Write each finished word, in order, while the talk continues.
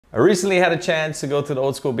I recently had a chance to go to the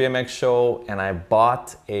Old School BMX show and I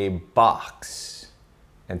bought a box.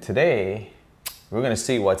 And today, we're gonna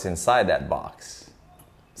see what's inside that box.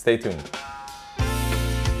 Stay tuned.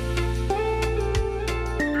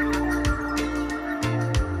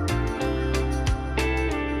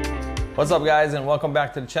 What's up guys, and welcome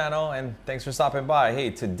back to the channel, and thanks for stopping by. Hey,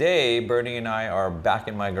 today Bernie and I are back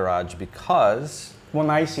in my garage because... Well,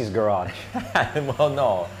 Nicey's garage. Well,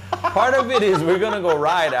 no. Part of it is we're gonna go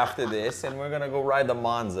ride after this, and we're gonna go ride the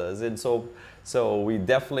Monzas, and so we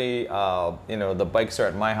definitely, you know, the bikes are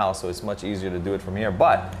at my house, so it's much easier to do it from here.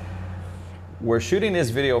 But we're shooting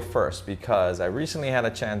this video first because I recently had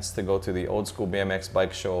a chance to go to the Old School BMX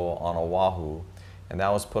bike show on Oahu, and that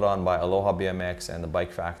was put on by Aloha BMX and the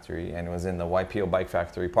Bike Factory, and it was in the YPO Bike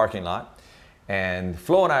Factory parking lot. And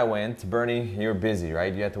Flo and I went. Bernie, you're busy,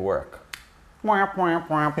 right? You had to work. Yeah,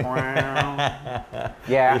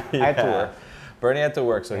 I had to work. Bernie had to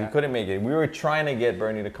work, so he couldn't make it. We were trying to get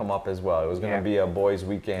Bernie to come up as well. It was going to be a boys'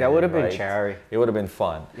 weekend. That would have been cherry. It would have been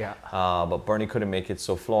fun. Yeah. But Bernie couldn't make it,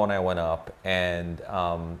 so Flo and I went up. And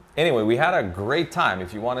anyway, we had a great time.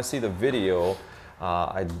 If you want to see the video,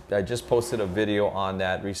 I just posted a video on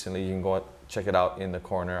that recently. You can go check it out in the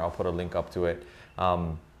corner. I'll put a link up to it.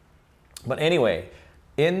 But anyway,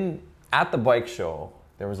 at the bike show,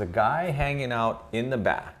 there was a guy hanging out in the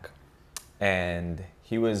back, and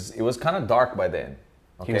it was kind of dark by then.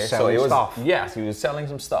 Okay, he was selling stuff. Yes, he was selling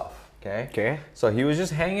some stuff. Okay. Okay. So he was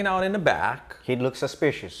just hanging out in the back. He'd look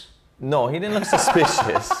suspicious. No, he didn't look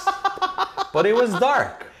suspicious, but it was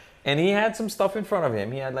dark, and he had some stuff in front of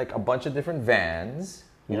him. He had like a bunch of different Vans,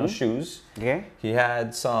 you know, shoes. Okay. He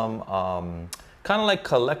had some kind of like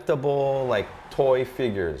collectible, like toy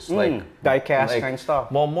figures, like die-cast kind of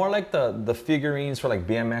stuff. Well, more like the figurines for like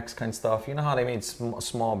BMX kind of stuff. You know how they made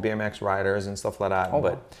small BMX riders and stuff like that. Oh.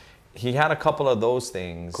 But he had a couple of those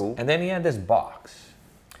things. Cool. And then he had this box.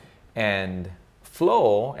 And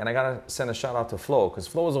Flo, and I gotta send a shout out to Flo because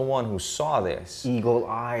Flo was the one who saw this.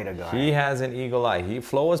 Eagle-eyed, a guy. He has an eagle eye.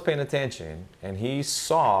 Flo was paying attention, and he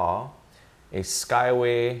saw a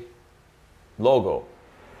Skyway logo.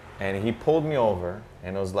 And he pulled me over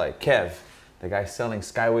and it was like, Kev, the guy's selling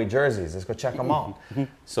Skyway jerseys. Let's go check them out.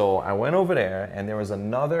 So I went over there, and there was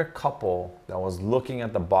another couple that was looking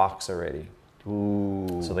at the box already.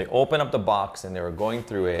 Ooh. So they opened up the box and they were going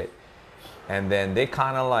through it. And then they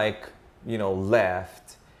kind of like, you know,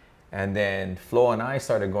 left. And then Flo and I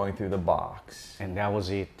started going through the box. And that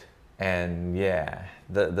was it. And yeah,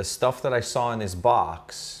 the stuff that I saw in this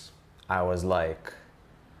box, I was like,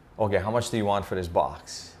 okay, how much do you want for this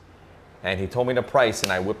box? And he told me the price,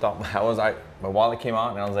 and I whipped out, my wallet came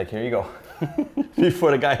out, and I was like, here you go.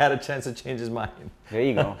 Before the guy had a chance to change his mind. There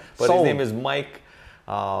you go. But his name is Mike.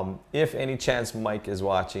 If any chance Mike is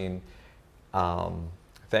watching,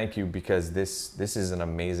 thank you, because this is an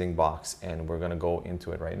amazing box, and we're gonna go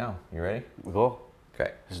into it right now. You ready? We go.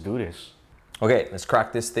 Okay. Let's do this. Okay, let's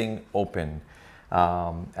crack this thing open.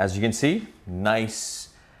 As you can see, nice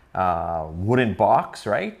wooden box,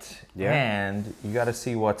 right? Yeah. And you got to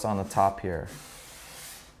see what's on the top here.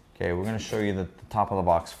 Okay, we're going to show you the top of the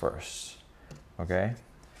box first. Okay.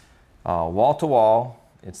 Wall to wall.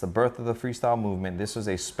 It's the birth of the freestyle movement. This was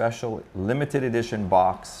a special limited edition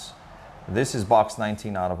box. This is box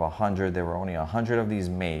 19 out of 100. There were only 100 of these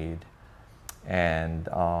made. And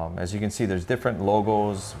as you can see, there's different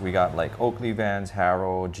logos. We got like Oakley Vans,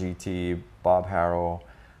 Harrow, GT, Bob Harrow,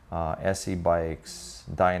 SE Bikes,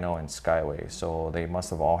 Dyno, and Skyway. So they must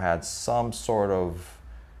have all had some sort of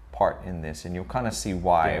part in this, and you'll kind of see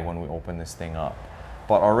why when we open this thing up.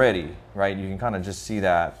 But already, right, you can kind of just see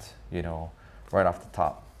that, you know, right off the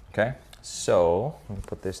top. Okay, so let me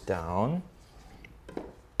put this down.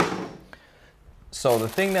 So the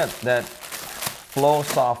thing that Flo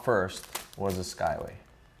saw first was a Skyway.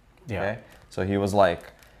 Yeah. Okay? So he was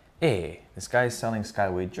like, hey, this guy's selling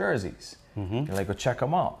Skyway jerseys. And like, go check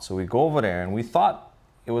them out. So we go over there, and we thought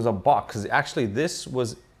it was a box, because actually this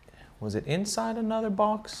was it inside another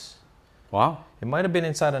box? Wow. It might have been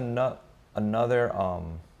inside another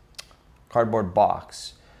cardboard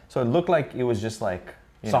box. So it looked like it was just like,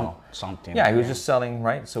 you know, something. Yeah, he was just selling,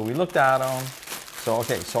 right? So we looked at them. So,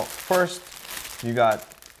 okay, so first you got,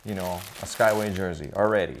 you know, a Skyway jersey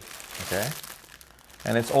already, okay?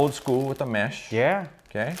 And it's old school with the mesh. Yeah.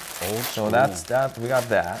 Okay. Old school. So that's that. We got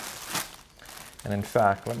that. And in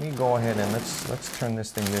fact, let me go ahead and let's turn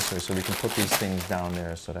this thing this way so we can put these things down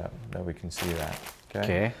there so that we can see that. Okay.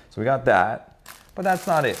 Okay. So we got that, but that's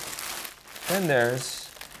not it. Then there's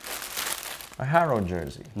a Harrow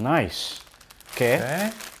jersey. Nice. Okay.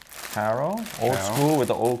 Okay. Harrow, old school with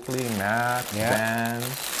the Oakley, matte,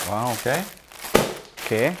 Vans. Wow. Okay.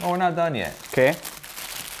 Okay. Oh, we're not done yet. Okay.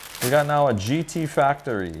 We got now a GT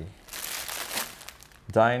Factory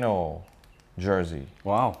Dino jersey.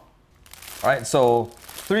 Wow. All right, so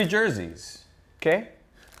 3 jerseys. Okay.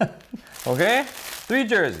 Okay? 3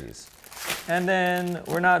 jerseys. And then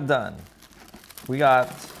we're not done. We got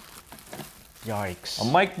Yikes. a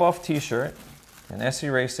Mike Buff t-shirt, an SE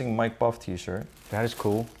Racing Mike Buff t-shirt. That is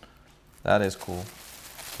cool. That is cool,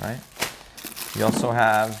 right? You also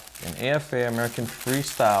have an AFA, American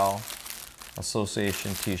Freestyle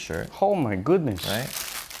Association t-shirt, Oh my goodness. right?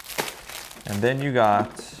 And then you got,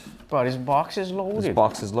 Bro, this box is loaded. this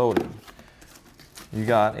box is loaded. You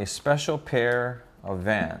got a special pair of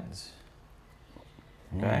Vans,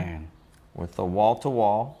 okay? Man. With the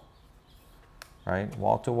wall-to-wall, right?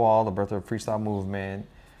 Wall-to-wall, the birth of the freestyle movement,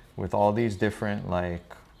 with all these different,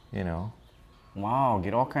 like, you know, Wow,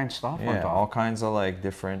 get all kinds of stuff on yeah, top. all kinds of like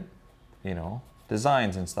different, you know,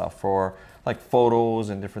 designs and stuff for like photos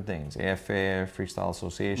and different things. AFA, Freestyle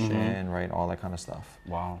Association, right? All that kind of stuff.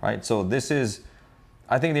 Wow. Right? So this is,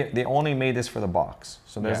 I think they only made this for the box.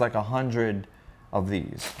 So there's Yeah. like 100 of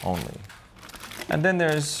these only. And then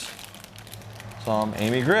there's some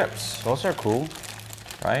Amy grips, Those are cool.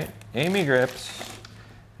 right? Amy grips.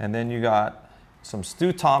 And then you got some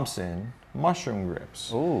Stu Thompson mushroom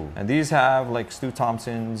grips. Ooh. And these have like Stu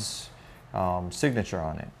Thompson's signature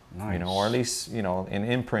on it. You know, Nice. or at least, you know, an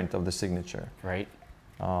imprint of the signature, Right.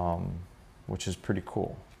 which is pretty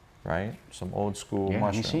cool, right? Some old school Yeah,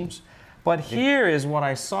 let me see. mushrooms. But here is what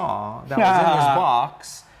I saw that was in this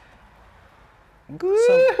box.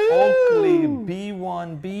 Some Oakley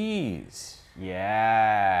B1Bs.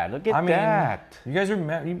 Yeah, look at I mean, that. you guys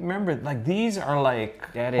remember, like these are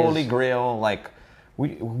like That holy is- grail, like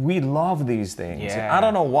we love these things. Yeah. I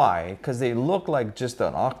don't know why, because they look like just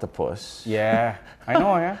an octopus. Yeah, I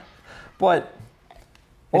know, yeah. But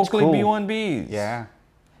It's Oakley cool. B1Bs. Yeah.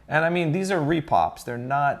 And I mean, these are repops. They're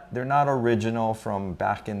not original from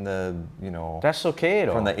back in the, you know, That's okay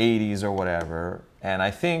though. from the 80s or whatever. And I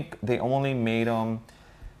think they only made them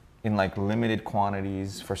in like limited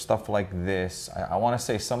quantities for stuff like this. I want to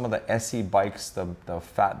say some of the SE bikes, the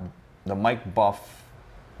Mike Buff,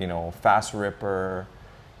 you know, Fast Ripper,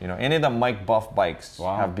 you know, any of the Mike Buff bikes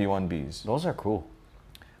Wow. have B1Bs. Those are cool.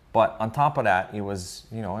 But on top of that, it was,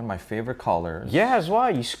 you know, in my favorite colors. Yeah, as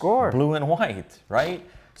well. You scored. Blue and white, right?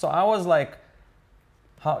 So I was like,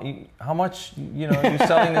 how much, you know, are you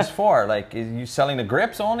selling this for? Like, is you selling the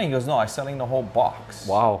grips only? He goes, no, I'm selling the whole box.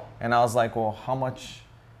 Wow. And I was like, well, how much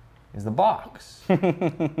is the box?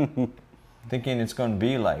 Thinking it's going to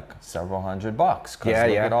be like several $100. Cause Yeah,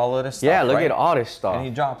 look yeah. at all of this stuff. Yeah, look right? at all this stuff. And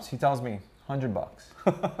he tells me $100.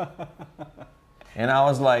 And I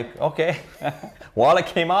was like, okay. Wallet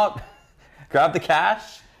came out, grabbed the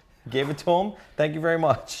cash, gave it to him. Thank you very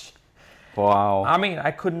much. Wow. I mean,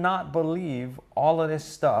 I could not believe all of this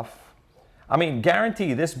stuff. I mean,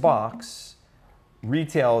 guarantee this box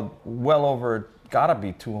retailed well over, gotta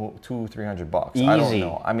be $200-300. I don't Easy.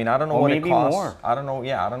 know. I mean, I don't know Or what it maybe costs. more. I don't know.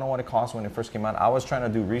 Yeah, I don't know what it cost when it first came out. I was trying to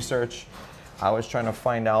do research. I was trying to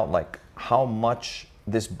find out like how much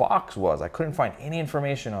this box was. I couldn't find any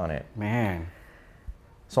information on it. Man.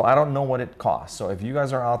 So I don't know what it costs. So if you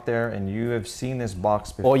guys are out there and you have seen this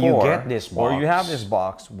box before, Or you get this or you have box. this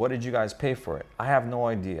box, what did you guys pay for it? I have no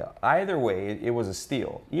idea. Either way, it was a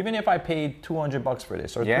steal. Even if I paid $200 for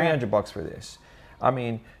this or Yeah. $300 for this, I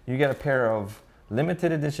mean, you get a pair of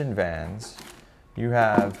limited edition Vans. You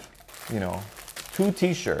have, you know, 2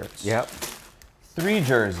 T-shirts, Yep. 3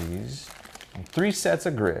 jerseys, and 3 sets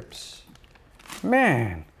of grips.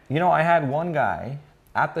 Man. You know, I had one guy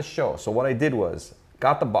at the show. So what I did was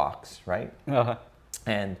got the box, right? Uh-huh.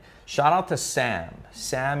 And shout out to Sam.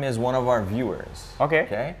 Sam is one of our viewers. Okay.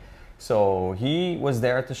 Okay. So he was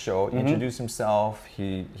there at the show, introduced himself.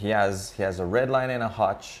 He has a red line and a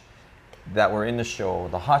Hutch that were in the show.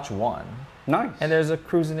 The Hutch won. Nice. And there's a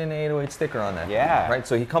Cruising in 808 sticker on that. Yeah. Right?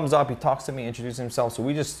 So he comes up, he talks to me, introduces himself. So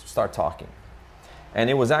we just start talking. And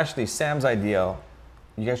it was actually Sam's idea.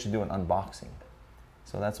 You guys should do an unboxing.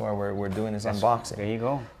 So that's why we're doing this unboxing. There you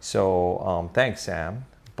go. So thanks, Sam.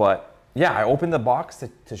 But yeah, I opened the box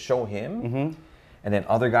to show him, and then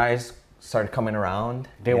other guys started coming around.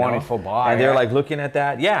 They you wanted know, full buy, and they're yeah. like looking at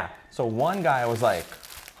that. Yeah. So one guy was like,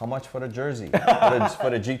 "How much for the jersey? for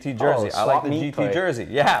the GT jersey? I like swap the meet GT type. jersey."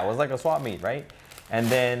 Yeah, it was like a swap meet, right? And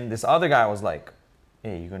then this other guy was like,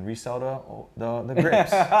 "Hey, you can resell the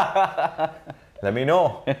grips? Let me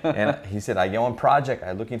know." And he said, "I go on project.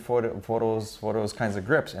 I'm looking for those kinds of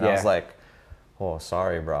grips." And I was Yeah. like, "Oh,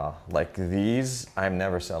 sorry, bro. Like these, I'm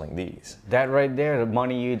never selling these." That right there, the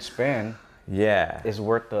money you'd spend Yeah. is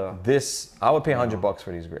worth the... This, I would pay $100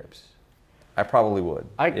 for these grips. I probably would.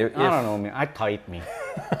 I don't know, man. I type me.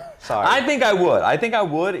 Sorry. I think I would. I think I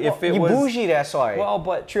would if it you was. bougie, that's why. Well,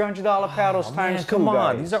 but $300 paddles times man, 2, come on.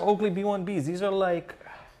 guys. These are Oakley B1Bs. These are like,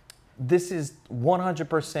 this is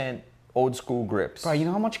 100% old school grips. Bro, you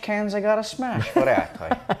know how much cans I gotta smash for that?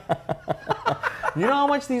 You know how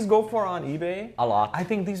much these go for on eBay? A lot. I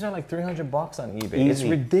think these are like $300 on eBay. Easy. It's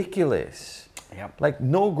ridiculous. Yep. Like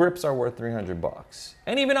no grips are worth $300,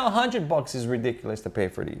 and even $100 is ridiculous to pay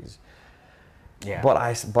for these. Yeah. But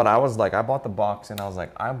I was like, I bought the box and I was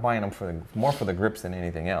like, I'm buying them more for the grips than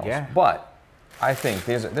anything else. Yeah. But I think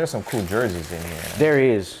there's some cool jerseys in here. There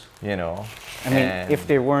is. You know. I mean, if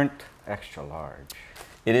they weren't extra large.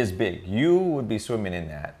 It is big. You would be swimming in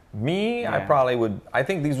that. Me, Yeah. I probably would. I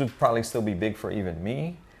think these would probably still be big for even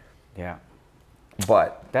me. Yeah.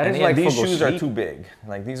 But That is and like these for go shoes are sleep. too big.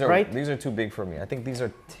 Like these are Right? these are too big for me. I think these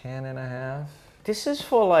are 10 and a half. This is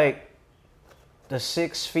for like the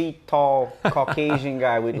 6 feet tall Caucasian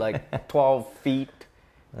guy with like 12 feet.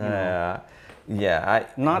 You know. Yeah,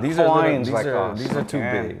 Not these Hawaiians are like us. these are too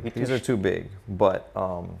Yeah, big. These are too big. But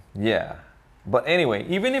yeah. But anyway,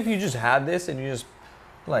 even if you just had this and you just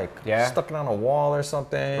like stuck it on a wall or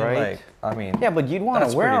something, Right. like I mean, Yeah, but you'd want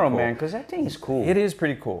that's to wear pretty them, cool. man, because that thing is cool. It is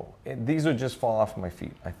pretty cool. These would just fall off my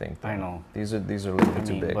feet, I think. Though. I know. These are a little bit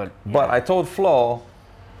too big. but, But yeah. I told Flo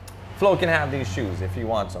can have these shoes if he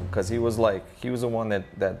wants them, because he was the one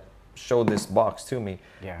that showed this box to me.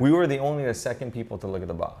 Yeah. We were the second people to look at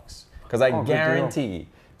the box, because I Oh, good deal. guarantee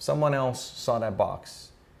someone else saw that box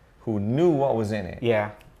who knew what was in it.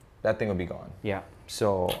 Yeah. That thing would be gone. Yeah.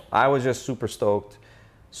 So I was just super stoked,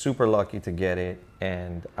 super lucky to get it,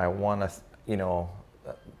 and I want to,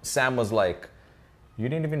 Sam was like, "You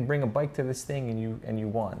didn't even bring a bike to this thing, and you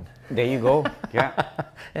won." There you go. Yeah.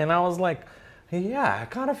 And I was like, "Yeah, I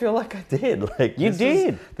kind of feel like I did." Like You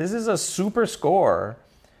did. This is a super score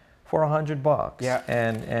for $100. Yeah.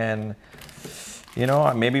 And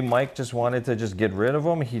maybe Mike just wanted to just get rid of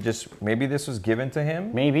them. Maybe this was given to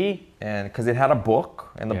him. Maybe. And because it had a book,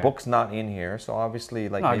 and the Yeah. book's not in here, so obviously,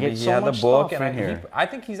 like, No, I maybe get he so had the much book, stuff and in here. I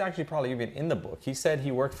think he's actually probably even in the book. He said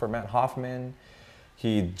he worked for Matt Hoffman.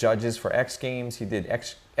 He judges for X Games. He did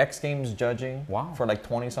X Games judging. Wow. For like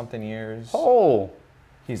 20-something years. Oh.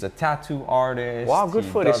 He's a tattoo artist. Wow, good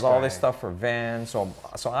for He this does all guy. this stuff for Vans. So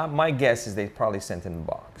my guess is they probably sent him the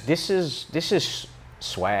box. This is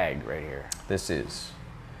swag right here. This is.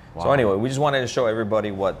 Wow. So anyway, we just wanted to show everybody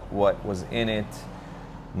what was in it.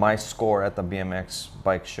 My score at the BMX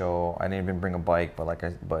bike show. I didn't even bring a bike, but like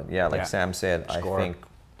Sam said, Score. I think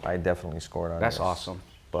I definitely scored on That's this. awesome.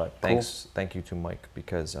 But Cool. thank you to Mike,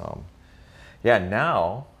 because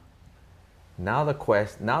now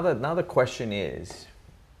the question is,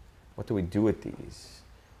 what do we do with these?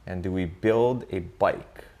 And do we build a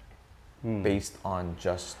bike based on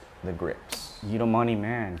just the grips? You the money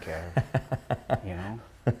man, Kev. You know?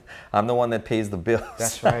 I'm the one that pays the bills.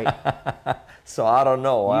 That's right. So I don't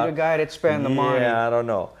know. You the guy that spend the money. Yeah, I don't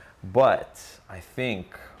know. But I think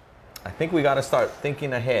we got to start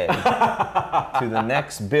thinking ahead to the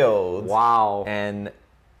next build. Wow. And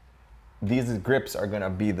these grips are gonna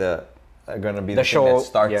be the thing show that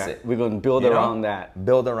starts yeah, it. we're gonna build You know? around that.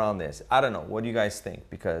 Build around this. I don't know. What do you guys think?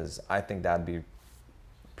 Because I think that'd be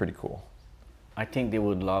pretty cool. I think they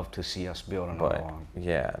would love to see us build another But one.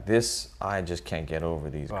 yeah, I just can't get over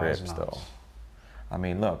these Bro, grips it's though. nuts. I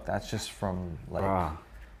mean, look, that's just from like Bruh.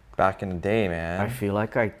 back in the day, man. I feel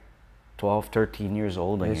like I 12, 13 years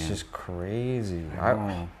old again. It's just crazy. I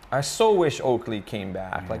know. I so wish Oakley came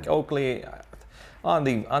back. Like Oakley, on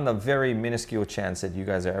the very minuscule chance that you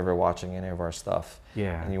guys are ever watching any of our stuff,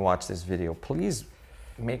 Yeah. and you watch this video, please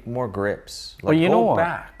make more grips. Like, Well, you know go what?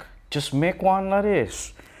 back. Just make one like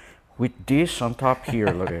this. With this on top here,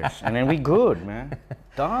 look at this. And then we good, man.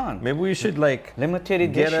 Done. Maybe we should like Limited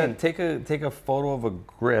edition. take a photo of a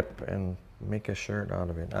grip and make a shirt out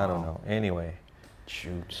of it. I don't know. Anyway.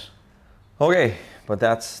 Shoots. Okay, but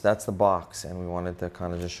that's the box, and we wanted to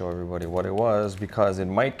kind of just show everybody what it was, because it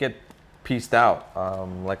might get pieced out.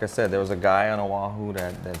 Like I said, there was a guy on Oahu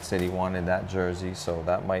that said he wanted that jersey, so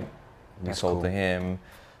that might be That's sold cool. to him.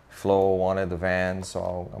 Flo wanted the Vans,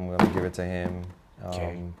 so I'm gonna give it to him.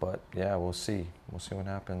 Okay. But yeah, we'll see. We'll see what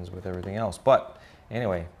happens with everything else. But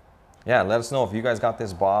anyway, yeah, let us know if you guys got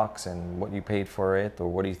this box and what you paid for it, or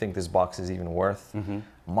what do you think this box is even worth.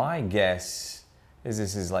 My guess is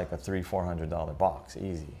this is like a $300-400 box,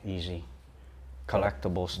 easy. Easy.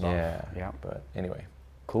 Collectible stuff. Yeah. Yeah. But anyway,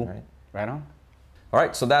 Cool. right. Right on. All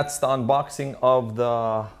right, so that's the unboxing of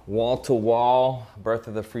the wall-to-wall Birth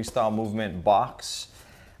of the Freestyle Movement box.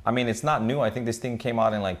 I mean, it's not new. I think this thing came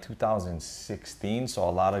out in like 2016, so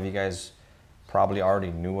a lot of you guys probably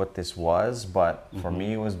already knew what this was, but for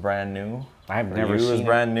me it was brand new. I've For never you, seen it was it.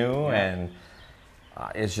 brand new, Yeah. and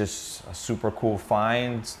it's just a super cool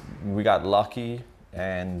find. We got lucky,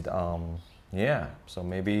 and yeah, so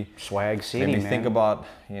maybe Swag City, maybe man. think about,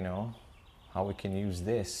 you know, how we can use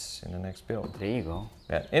this in the next build. There you go.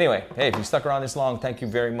 Yeah. Anyway, hey, if you stuck around this long, thank you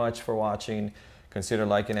very much for watching. Consider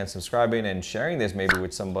liking and subscribing and sharing this maybe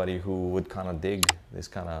with somebody who would kind of dig this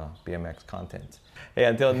kind of BMX content. Hey,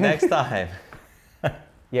 until next time.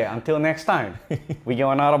 Yeah, until next time. We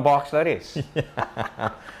going out of box that is.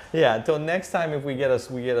 Yeah, until next time, if we get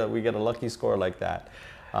a lucky score like that.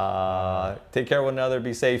 Take care of one another,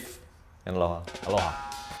 be safe, and aloha.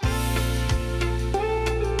 Aloha.